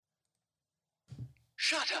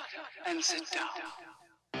Shut up and sit down.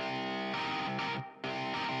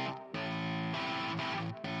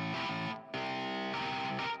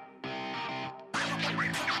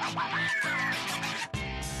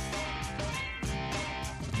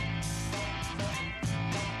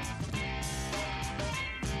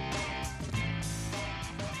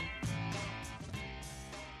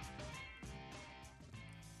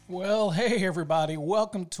 Well, hey everybody,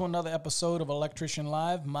 welcome to another episode of Electrician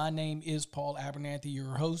Live. My name is Paul Abernathy,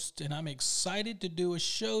 your host, and I'm excited to do a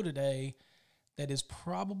show today that is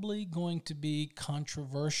probably going to be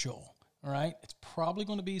controversial, all right? It's probably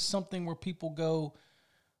going to be something where people go,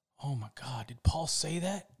 oh my God, did Paul say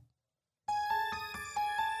that?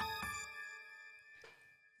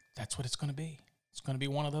 That's what it's going to be. It's going to be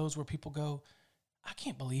one of those where people go, I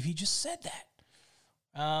can't believe he just said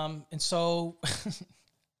that. And so...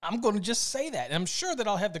 I'm going to just say that. And I'm sure that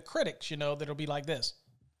I'll have the critics, that'll be like this.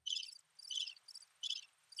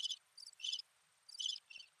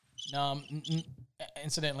 No,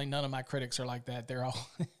 incidentally, none of my critics are like that.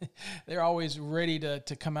 They're always ready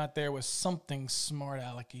to come out there with something smart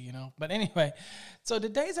alecky, But anyway, so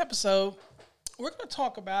today's episode, we're going to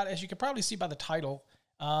talk about, as you can probably see by the title,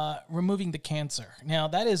 removing the cancer. Now,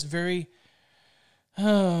 that is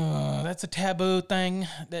that's a taboo thing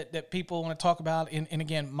that people want to talk about. And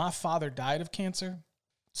again, my father died of cancer.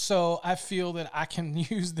 So I feel that I can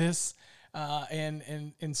use this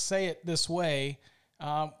and say it this way.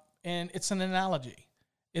 And it's an analogy.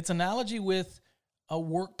 It's an analogy with a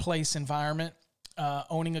workplace environment,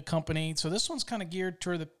 owning a company. So this one's kind of geared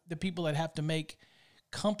toward the people that have to make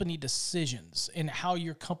company decisions and how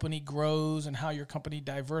your company grows and how your company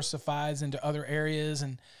diversifies into other areas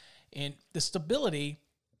and the stability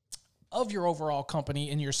of your overall company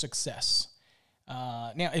and your success.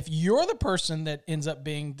 Now, if you're the person that ends up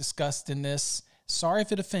being discussed in this, sorry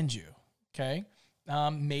if it offends you, okay?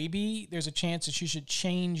 Maybe there's a chance that you should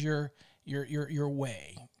change your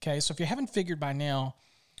way, okay? So if you haven't figured by now,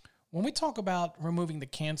 when we talk about removing the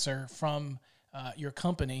cancer from your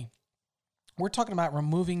company, we're talking about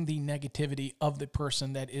removing the negativity of the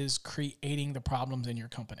person that is creating the problems in your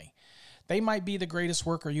company. They might be the greatest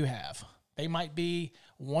worker you have. They might be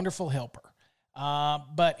a wonderful helper.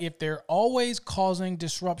 But if they're always causing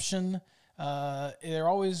disruption, they're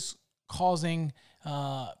always causing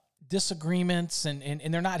disagreements,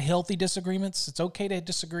 and they're not healthy disagreements. It's okay to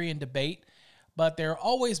disagree and debate, but they're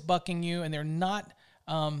always bucking you, and they're not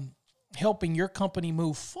helping your company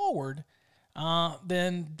move forward,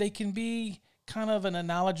 then they can be kind of an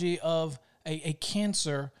analogy of a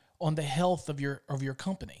cancer on the health of your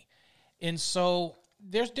company. And so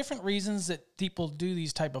there's different reasons that people do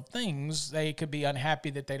these type of things. They could be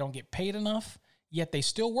unhappy that they don't get paid enough, yet they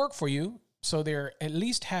still work for you, so they're at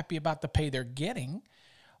least happy about the pay they're getting,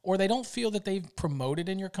 or they don't feel that they've promoted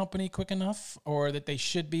in your company quick enough, or that they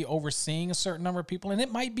should be overseeing a certain number of people. And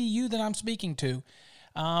it might be you that I'm speaking to,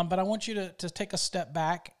 but I want you to take a step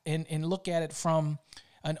back and look at it from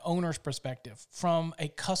an owner's perspective, from a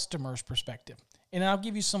customer's perspective. And I'll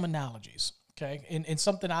give you some analogies, okay, and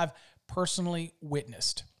something I've personally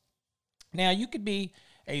witnessed. Now, you could be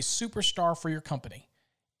a superstar for your company,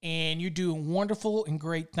 and you do wonderful and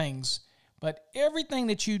great things, but everything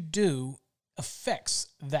that you do affects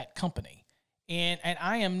that company. And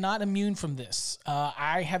I am not immune from this.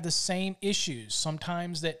 I have the same issues.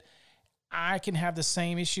 Sometimes that I can have the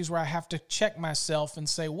same issues where I have to check myself and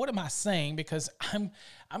say, what am I saying? Because I'm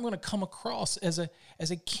going to come across as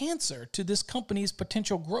a cancer to this company's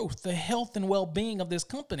potential growth. The health and well-being of this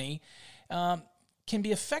company can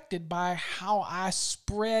be affected by how I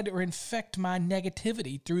spread or infect my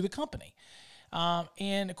negativity through the company.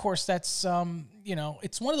 And of course, that's,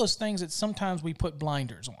 it's one of those things that sometimes we put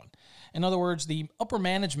blinders on. In other words, the upper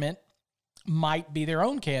management might be their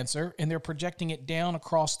own cancer, and they're projecting it down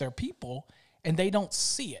across their people, and they don't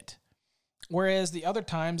see it. Whereas the other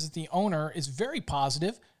times, the owner is very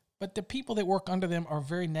positive, but the people that work under them are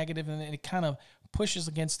very negative, and it kind of pushes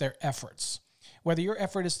against their efforts. Whether your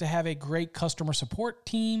effort is to have a great customer support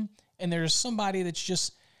team, and there's somebody that's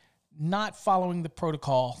just not following the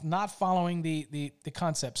protocol, not following the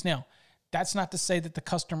concepts. Now, that's not to say that the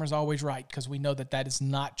customer is always right, because we know that is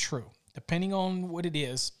not true. Depending on what it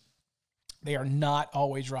is, they are not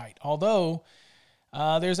always right. Although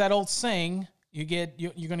there's that old saying, you're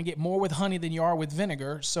going to get more with honey than you are with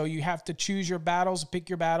vinegar. So you have to choose your battles, pick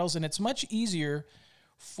your battles, and it's much easier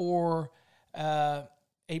for a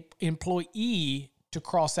employee to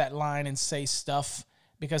cross that line and say stuff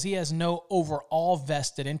because he has no overall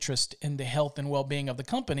vested interest in the health and well-being of the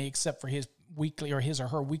company except for his weekly or his or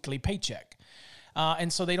her weekly paycheck.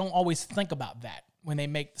 And so they don't always think about that. when they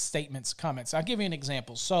make statements, comments. I'll give you an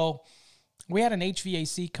example. So we had an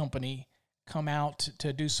HVAC company come out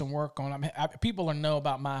to do some work on. People will know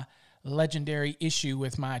about my legendary issue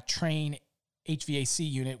with my Train HVAC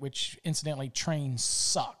unit, which incidentally, Train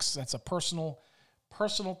sucks. That's a personal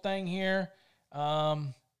thing here.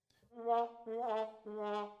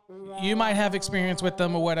 You might have experience with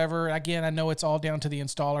them or whatever. Again, I know it's all down to the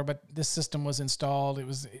installer, but this system was installed. It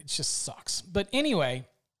just sucks. But anyway,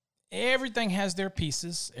 everything has their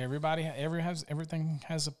pieces. Everything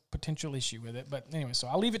has a potential issue with it. But anyway, so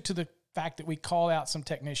I'll leave it to the fact that we call out some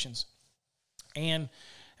technicians. And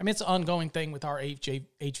I mean, it's an ongoing thing with our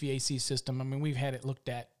HVAC system. I mean, we've had it looked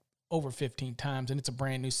at over 15 times, and it's a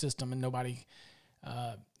brand new system, and nobody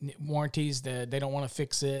warranties that they don't want to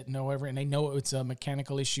fix it, and they know it's a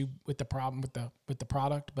mechanical issue with the problem with the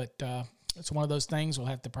product. But it's one of those things. We'll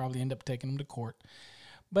have to probably end up taking them to court.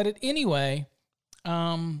 But anyway,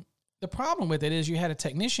 the problem with it is you had a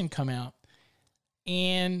technician come out,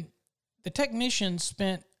 and the technician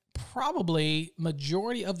spent probably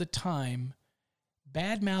majority of the time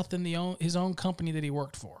bad-mouthing his own company that he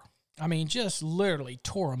worked for. I mean, just literally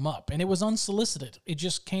tore him up, and it was unsolicited. It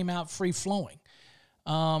just came out free-flowing.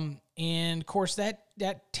 And of course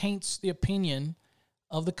that taints the opinion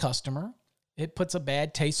of the customer. It puts a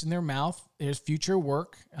bad taste in their mouth. There's future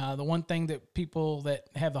work. The one thing that people that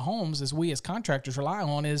have the homes, as we as contractors rely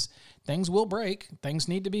on, is things will break. Things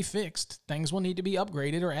need to be fixed. Things will need to be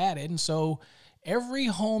upgraded or added. And so every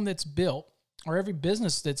home that's built or every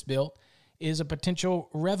business that's built is a potential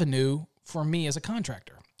revenue for me as a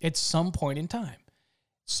contractor at some point in time.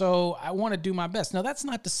 So I want to do my best. Now, that's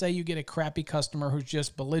not to say you get a crappy customer who's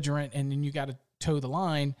just belligerent and then you got to toe the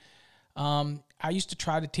line. I used to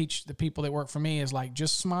try to teach the people that work for me is like,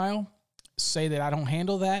 just smile, say that I don't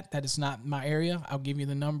handle that. That is not my area. I'll give you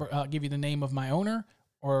the number. I'll give you the name of my owner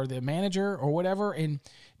or the manager or whatever. And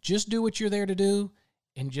just do what you're there to do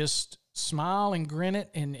and just smile and grin it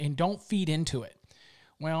and don't feed into it.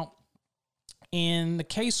 Well, in the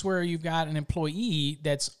case where you've got an employee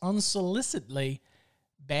that's unsolicitedly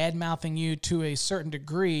bad-mouthing you to a certain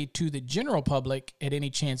degree to the general public at any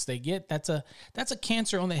chance they get, that's a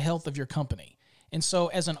cancer on the health of your company. And so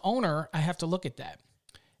as an owner, I have to look at that.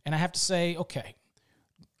 And I have to say, okay,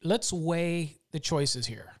 let's weigh the choices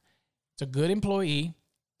here. It's a good employee,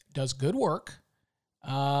 does good work,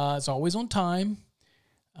 is always on time,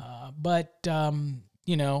 but I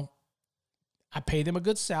pay them a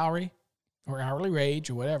good salary or hourly wage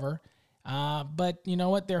or whatever. But you know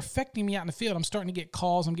what? They're affecting me out in the field. I'm starting to get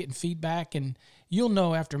calls. I'm getting feedback, and you'll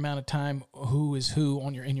know after amount of time who is who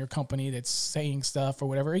in your company that's saying stuff or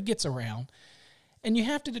whatever. It gets around, and you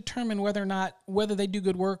have to determine whether they do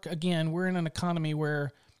good work. Again, we're in an economy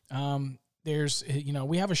where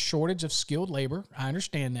we have a shortage of skilled labor. I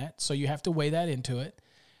understand that, so you have to weigh that into it.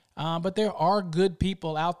 But there are good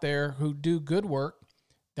people out there who do good work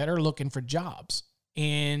that are looking for jobs,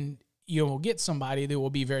 and you'll get somebody that will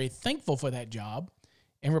be very thankful for that job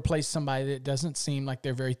and replace somebody that doesn't seem like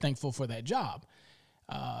they're very thankful for that job.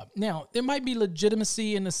 Now, there might be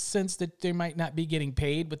legitimacy in the sense that they might not be getting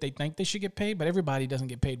paid what they think they should get paid, but everybody doesn't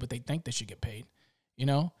get paid what they think they should get paid.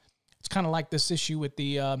 It's kind of like this issue with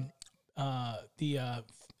the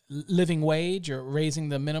living wage or raising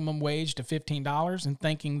the minimum wage to $15 and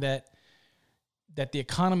thinking that the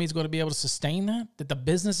economy is going to be able to sustain that the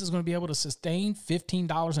business is going to be able to sustain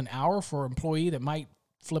 $15 an hour for an employee that might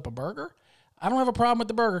flip a burger. I don't have a problem with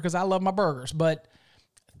the burger because I love my burgers, but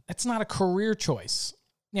that's not a career choice.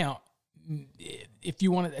 Now, if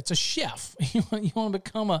you want to, it's a chef. You want to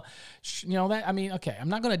become okay, I'm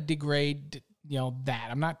not going to degrade, that.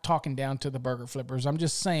 I'm not talking down to the burger flippers. I'm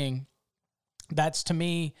just saying that's, to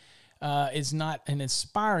me, is not an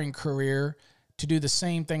inspiring career to do the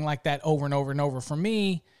same thing like that over and over and over. For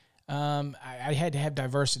me, I had to have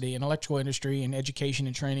diversity in electrical industry and education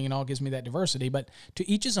and training and all gives me that diversity. But to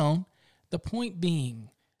each his own, the point being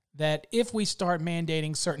that if we start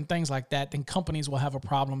mandating certain things like that, then companies will have a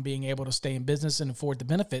problem being able to stay in business and afford the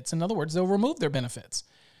benefits. In other words, they'll remove their benefits.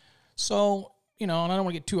 So, and I don't want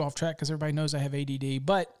to get too off track because everybody knows I have ADD,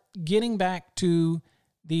 but getting back to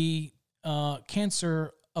the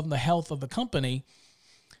cancer of the health of the company,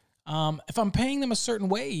 if I'm paying them a certain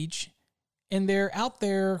wage and they're out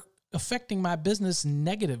there affecting my business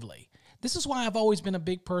negatively, this is why I've always been a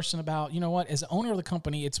big person about, as the owner of the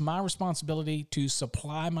company, it's my responsibility to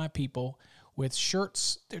supply my people with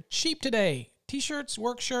shirts. They're cheap today. T-shirts,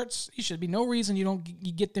 work shirts. You should be no reason you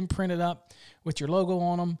get them printed up with your logo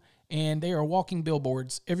on them. And they are walking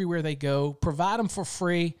billboards everywhere they go. Provide them for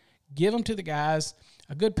free. Give them to the guys.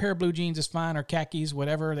 A good pair of blue jeans is fine, or khakis,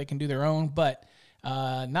 whatever. They can do their own. But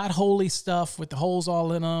not holy stuff with the holes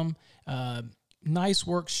all in them, nice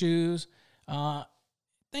work shoes,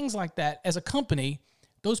 things like that. As a company,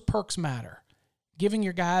 those perks matter. Giving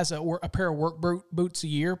your guys a pair of work boots a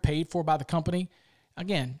year paid for by the company,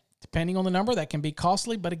 again, depending on the number, that can be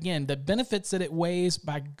costly. But again, the benefits that it weighs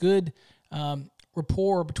by good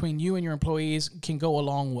rapport between you and your employees can go a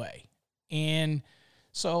long way. And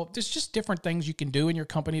so there's just different things you can do in your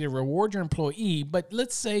company to reward your employee. But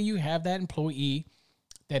let's say you have that employee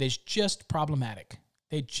that is just problematic.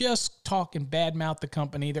 They just talk and badmouth the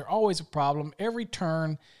company. They're always a problem every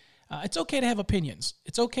turn. It's okay to have opinions.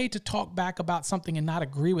 It's okay to talk back about something and not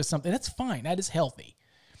agree with something. That's fine. That is healthy.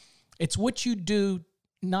 It's what you do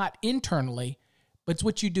not internally, but it's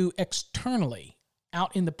what you do externally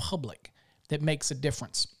out in the public that makes a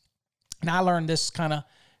difference. And I learned this kind of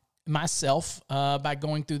myself by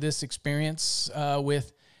going through this experience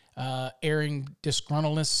with airing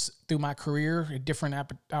disgruntledness through my career at different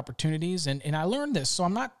opportunities. And I learned this. So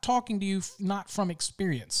I'm not talking to you not from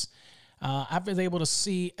experience. I've been able to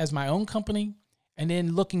see as my own company and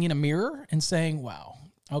then looking in a mirror and saying, wow,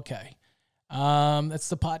 okay, that's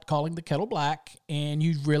the pot calling the kettle black, and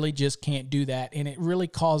you really just can't do that. And it really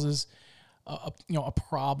causes a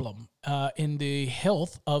problem in the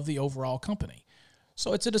health of the overall company.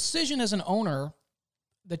 So it's a decision as an owner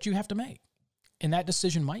that you have to make. And that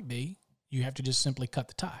decision might be you have to just simply cut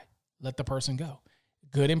the tie, let the person go.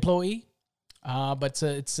 Good employee, but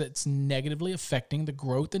it's negatively affecting the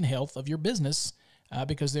growth and health of your business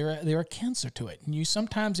because they're a cancer to it. And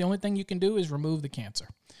sometimes the only thing you can do is remove the cancer.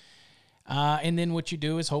 And then what you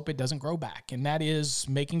do is hope it doesn't grow back. And that is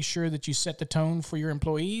making sure that you set the tone for your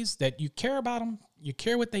employees, that you care about them, you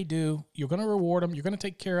care what they do, you're going to reward them, you're going to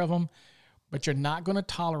take care of them, but you're not going to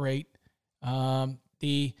tolerate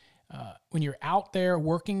when you're out there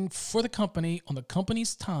working for the company on the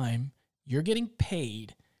company's time, you're getting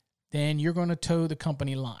paid, then you're going to toe the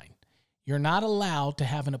company line. You're not allowed to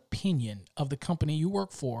have an opinion of the company you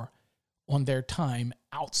work for on their time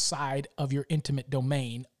outside of your intimate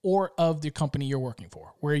domain or of the company you're working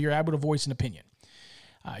for, where you're able to voice an opinion.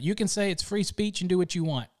 You can say it's free speech and do what you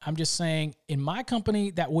want. I'm just saying in my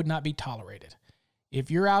company, that would not be tolerated. If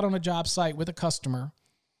you're out on a job site with a customer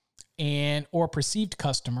or perceived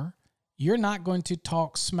customer, you're not going to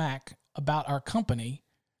talk smack about our company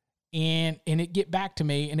and it get back to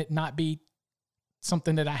me and it not be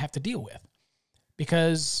something that I have to deal with.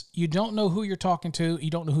 Because you don't know who you're talking to.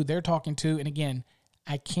 You don't know who they're talking to. And again,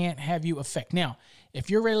 I can't have you affect. Now,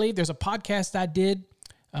 if you're ready to leave, there's a podcast I did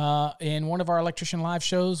in one of our Electrician live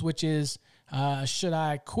shows, which is, should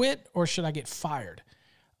I quit or should I get fired?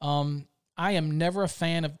 I am never a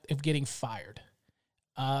fan of getting fired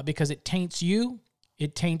because it taints you.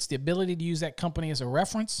 It taints the ability to use that company as a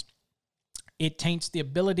reference. It taints the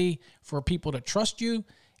ability for people to trust you.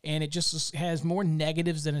 And it just has more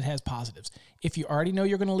negatives than it has positives. If you already know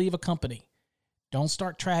you're going to leave a company, don't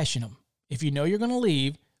start trashing them. If you know you're going to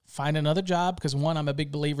leave, find another job. Because one, I'm a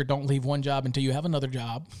big believer, don't leave one job until you have another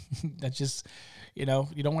job. That's just, you don't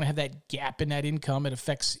want to have that gap in that income. It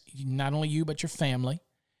affects not only you, but your family.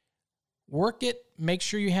 Work it. Make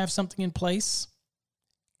sure you have something in place.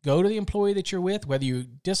 Go to the employee that you're with, whether you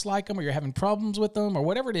dislike them or you're having problems with them or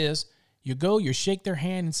whatever it is. You go, you shake their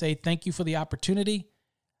hand and say, thank you for the opportunity.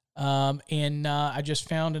 I just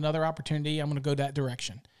found another opportunity. I'm going to go that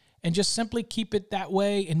direction. And just simply keep it that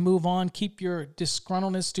way and move on. Keep your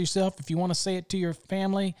disgruntledness to yourself. If you want to say it to your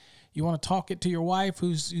family, you want to talk it to your wife,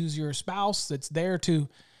 who's your spouse, that's there to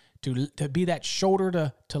be that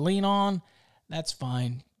shoulder to lean on, that's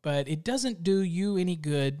fine. But it doesn't do you any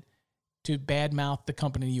good to badmouth the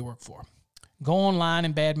company you work for. Go online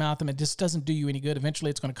and badmouth them. It just doesn't do you any good.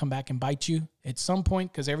 Eventually, it's going to come back and bite you at some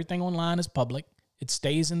point because everything online is public. It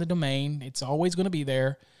stays in the domain. It's always going to be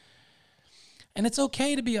there. And it's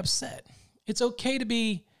okay to be upset. It's okay to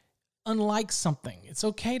be unlike something. It's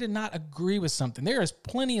okay to not agree with something. There is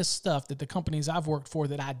plenty of stuff that the companies I've worked for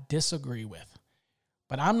that I disagree with.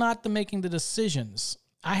 But I'm not making the decisions.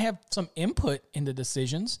 I have some input in the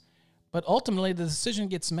decisions, but ultimately the decision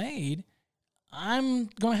gets made. I'm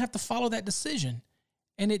going to have to follow that decision.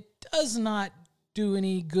 And it does not do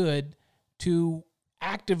any good to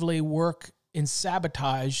actively work and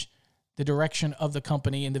sabotage the direction of the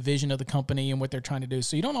company and the vision of the company and what they're trying to do.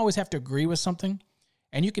 So you don't always have to agree with something,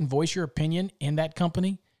 and you can voice your opinion in that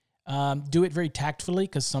company. Do it very tactfully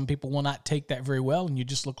because some people will not take that very well, and you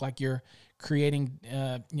just look like you're creating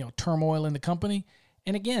turmoil in the company.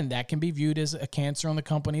 And again, that can be viewed as a cancer on the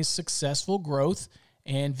company's successful growth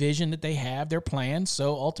and vision that they have, their plans.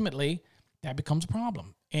 So ultimately, that becomes a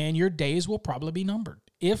problem, and your days will probably be numbered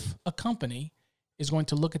if a company is going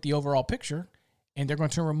to look at the overall picture and they're going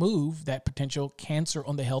to remove that potential cancer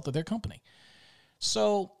on the health of their company.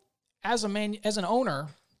 So as an owner,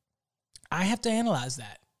 I have to analyze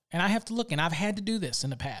that, and I have to look, and I've had to do this in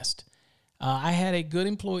the past. I had a good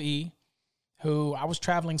employee who I was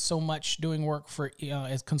traveling so much doing work for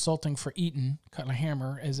as consulting for Eaton Cutler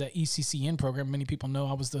Hammer as a ECCN program. Many people know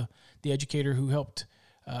I was the educator who helped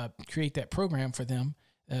create that program for them,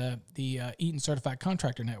 the Eaton Certified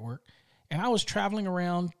Contractor Network. And I was traveling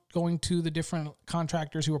around going to the different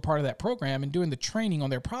contractors who were part of that program and doing the training on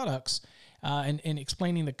their products and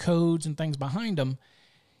explaining the codes and things behind them.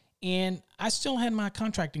 And I still had my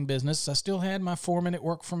contracting business. I still had my foreman that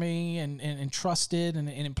worked for me and trusted and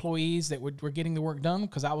employees that were getting the work done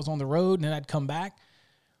because I was on the road and then I'd come back.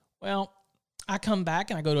 Well, I come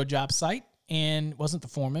back and I go to a job site, and it wasn't the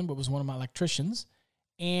foreman, but it was one of my electricians.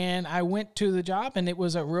 And I went to the job, and it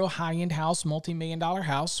was a real high-end house, multi-million-dollar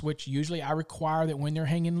house, which usually I require that when they're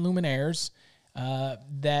hanging luminaires,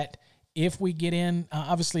 that if we get in,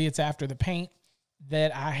 obviously it's after the paint,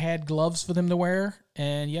 that I had gloves for them to wear.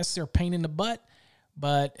 And yes, they're a pain in the butt,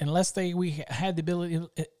 but unless we had the ability,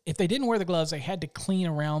 if they didn't wear the gloves, they had to clean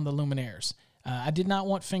around the luminaires. I did not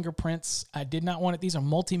want fingerprints. I did not want it. These are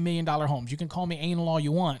multi-million-dollar homes. You can call me anal all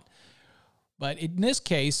you want. But in this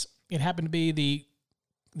case, it happened to be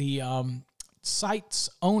the site's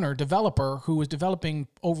owner, developer, who was developing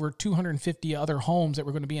over 250 other homes that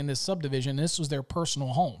were going to be in this subdivision. This was their personal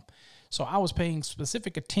home. So I was paying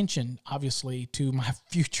specific attention, obviously, to my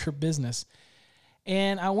future business.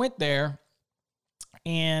 And I went there,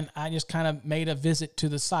 and I just kind of made a visit to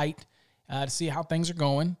the site to see how things are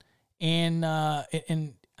going. And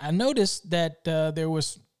I noticed that there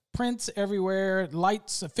was prints everywhere,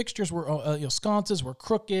 lights, fixtures were, sconces were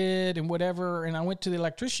crooked and whatever. And I went to the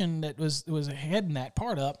electrician that was heading that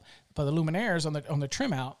part up for the luminaires on the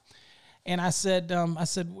trim out. And I said,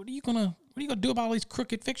 what are you gonna do about all these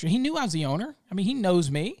crooked fixtures? He knew I was the owner. I mean, he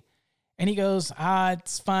knows me. And he goes,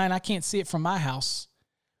 it's fine. I can't see it from my house.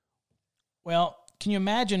 Well, can you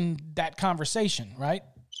imagine that conversation, right?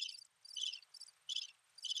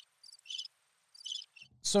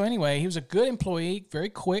 So anyway, he was a good employee, very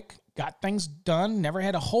quick, got things done, never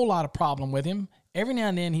had a whole lot of problem with him. Every now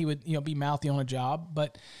and then he would, be mouthy on a job,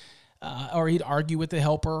 but or he'd argue with the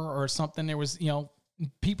helper or something. There was,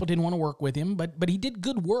 people didn't want to work with him, but he did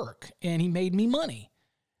good work and he made me money.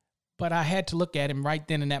 But I had to look at him right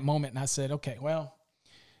then in that moment, and I said, okay, well,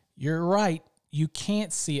 you're right. You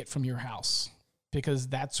can't see it from your house because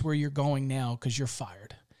that's where you're going now because you're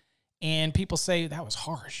fired. And people say that was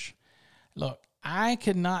harsh. Look, I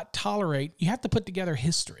could not tolerate, you have to put together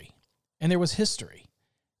history. And there was history.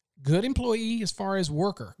 Good employee as far as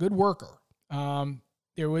worker, good worker.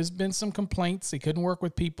 There has been some complaints. He couldn't work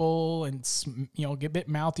with people and, get a bit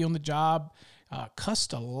mouthy on the job,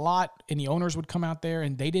 cussed a lot. And the owners would come out there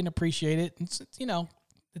and they didn't appreciate it. And,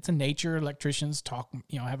 it's a nature. Electricians talk,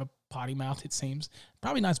 have a potty mouth, it seems.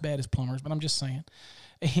 Probably not as bad as plumbers, but I'm just saying.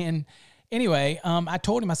 And anyway, I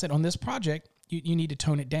told him, I said, on this project, you need to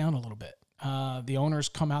tone it down a little bit. The owners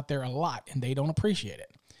come out there a lot and they don't appreciate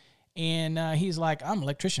it. And he's like, I'm an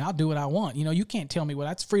electrician. I'll do what I want. You can't tell me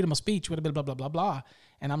that's freedom of speech, blah, blah, blah, blah, blah.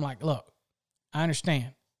 And I'm like, look, I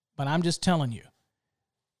understand, but I'm just telling you,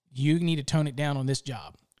 you need to tone it down on this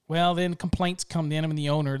job. Well, then complaints come to him and the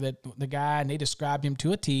owner, that the guy, and they described him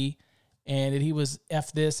to a T, and that he was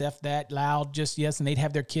F this, F that, loud, just yes, and they'd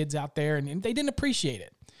have their kids out there, and they didn't appreciate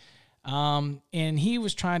it. And he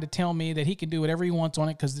was trying to tell me that he can do whatever he wants on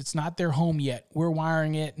it because it's not their home yet. We're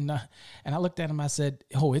wiring it. And I looked at him, I said,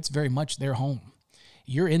 oh, it's very much their home.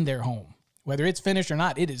 You're in their home. Whether it's finished or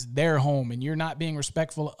not, it is their home. And you're not being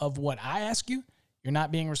respectful of what I ask you. You're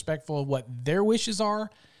not being respectful of what their wishes are.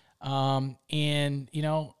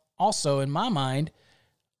 Also in my mind,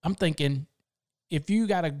 I'm thinking, if you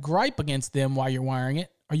got a gripe against them while you're wiring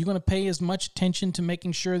it, are you going to pay as much attention to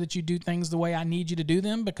making sure that you do things the way I need you to do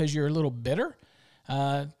them because you're a little bitter?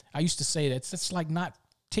 I used to say that's like not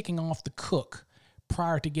ticking off the cook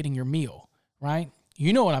prior to getting your meal, right?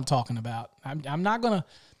 You know what I'm talking about. I'm not going to,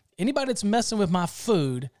 anybody that's messing with my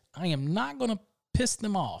food, I am not going to piss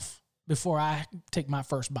them off before I take my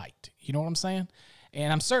first bite. You know what I'm saying?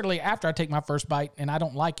 And I'm certainly, after I take my first bite and I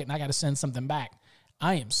don't like it and I got to send something back,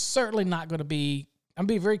 I am certainly not going to be, I'm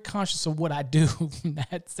being very conscious of what I do.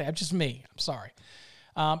 That's just me. I'm sorry.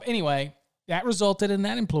 Anyway, that resulted in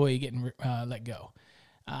that employee getting let go.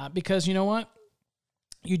 Because you know what?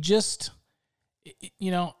 You just,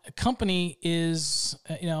 a company is,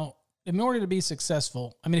 in order to be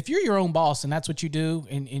successful, I mean, if you're your own boss and that's what you do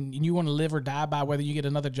and you want to live or die by whether you get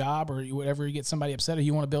another job or whatever, you get somebody upset or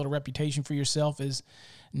you want to build a reputation for yourself as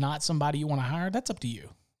not somebody you want to hire, that's up to you.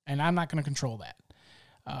 And I'm not going to control that.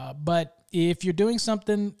 But if you're doing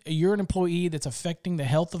something, you're an employee that's affecting the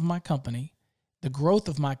health of my company, the growth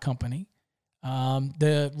of my company,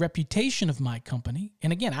 the reputation of my company.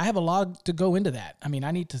 And again, I have a lot to go into that. I mean,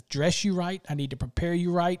 I need to dress you right. I need to prepare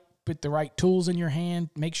you right, put the right tools in your hand,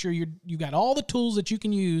 make sure you got all the tools that you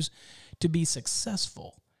can use to be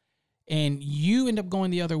successful. And you end up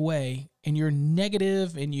going the other way and you're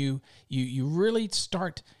negative and you really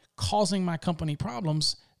start causing my company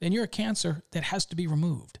problems, then you're a cancer that has to be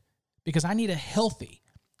removed because I need a healthy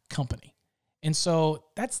company. And so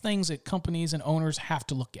that's things that companies and owners have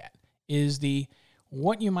to look at is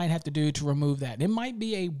what you might have to do to remove that. It might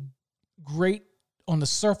be a great, on the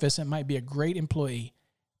surface, it might be a great employee,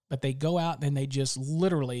 but they go out and they just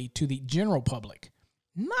literally to the general public,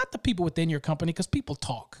 not the people within your company, because people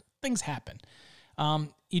talk, things happen.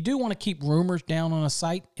 You do want to keep rumors down on a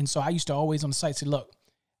site. And so I used to always on the site say, look,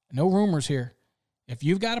 no rumors here. If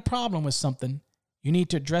you've got a problem with something, you need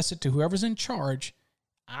to address it to whoever's in charge.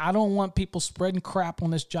 I don't want people spreading crap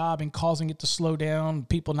on this job and causing it to slow down,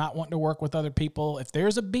 people not wanting to work with other people. If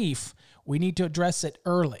there's a beef, we need to address it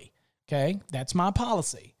early, okay? That's my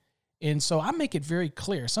policy. And so I make it very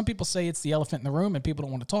clear. Some people say it's the elephant in the room and people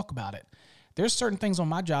don't want to talk about it. There's certain things on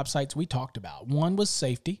my job sites we talked about. One was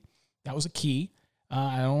safety. That was a key.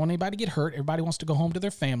 I don't want anybody to get hurt. Everybody wants to go home to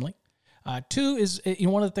their family. Two is,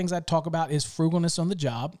 one of the things I talk about is frugalness on the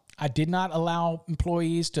job. I did not allow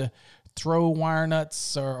employees to throw wire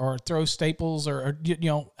nuts or throw staples or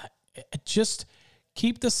just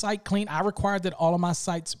keep the site clean. I required that all of my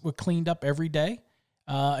sites were cleaned up every day.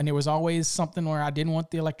 And there was always something where I didn't want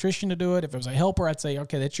the electrician to do it. If it was a helper, I'd say,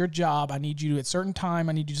 okay, that's your job. I need you to, at a certain time,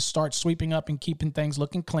 I need you to start sweeping up and keeping things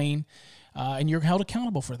looking clean. And you're held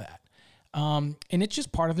accountable for that. And it's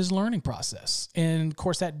just part of his learning process. And of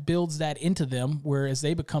course that builds that into them, whereas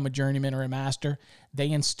they become a journeyman or a master,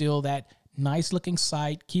 they instill that nice looking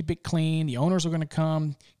site, keep it clean. The owners are going to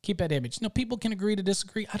come, keep that image. People can agree to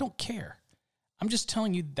disagree. I don't care. I'm just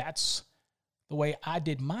telling you that's the way I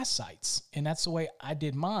did my sites. And that's the way I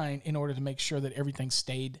did mine in order to make sure that everything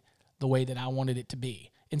stayed the way that I wanted it to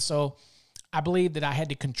be. And so I believe that I had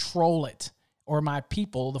to control it, or my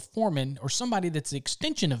people, the foreman or somebody that's the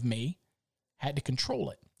extension of me, had to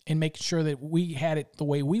control it and make sure that we had it the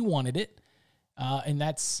way we wanted it. And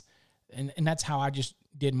that's how I just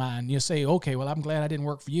did mine. You say, okay, well, I'm glad I didn't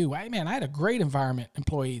work for you. I had a great environment,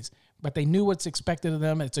 employees, but they knew what's expected of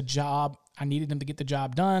them. It's a job. I needed them to get the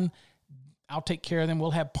job done. I'll take care of them.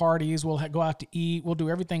 We'll have parties. We'll go out to eat. We'll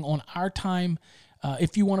do everything on our time.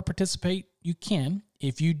 If you want to participate, you can.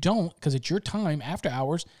 If you don't, because it's your time after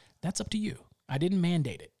hours, that's up to you. I didn't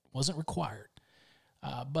mandate it. It wasn't required.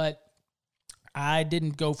 But I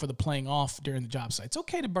didn't go for the playing off during the job site. It's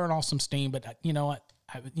okay to burn off some steam, but you know what?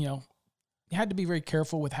 You had to be very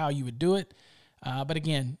careful with how you would do it. But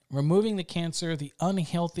again, removing the cancer, the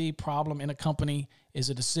unhealthy problem in a company is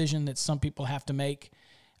a decision that some people have to make.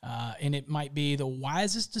 And it might be the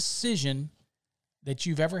wisest decision that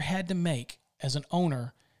you've ever had to make as an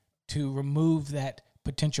owner to remove that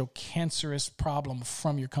potential cancerous problem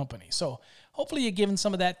from your company. So hopefully you're giving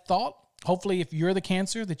some of that thought. Hopefully, if you're the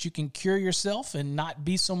cancer, that you can cure yourself and not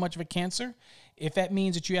be so much of a cancer. If that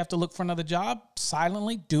means that you have to look for another job,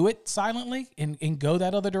 silently, do it silently and go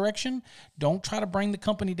that other direction. Don't try to bring the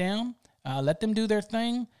company down. Let them do their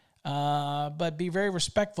thing, but be very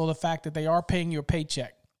respectful of the fact that they are paying you a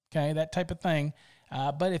paycheck, okay, that type of thing.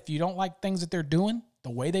 But if you don't like things that they're doing,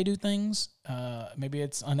 the way they do things, maybe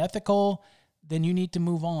it's unethical, then you need to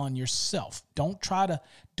move on yourself. Don't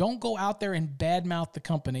go out there and badmouth the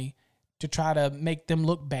company to try to make them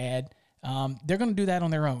look bad. They're going to do that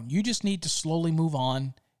on their own. You just need to slowly move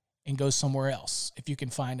on and go somewhere else if you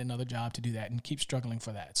can find another job to do that and keep struggling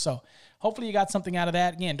for that. So hopefully you got something out of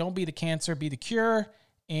that. Again, don't be the cancer, be the cure.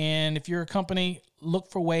 And if you're a company,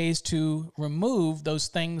 look for ways to remove those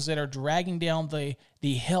things that are dragging down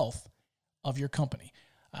the health of your company.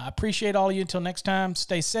 I appreciate all of you. Until next time,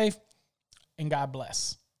 stay safe and God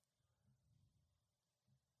bless.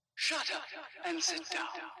 Shut up and sit down.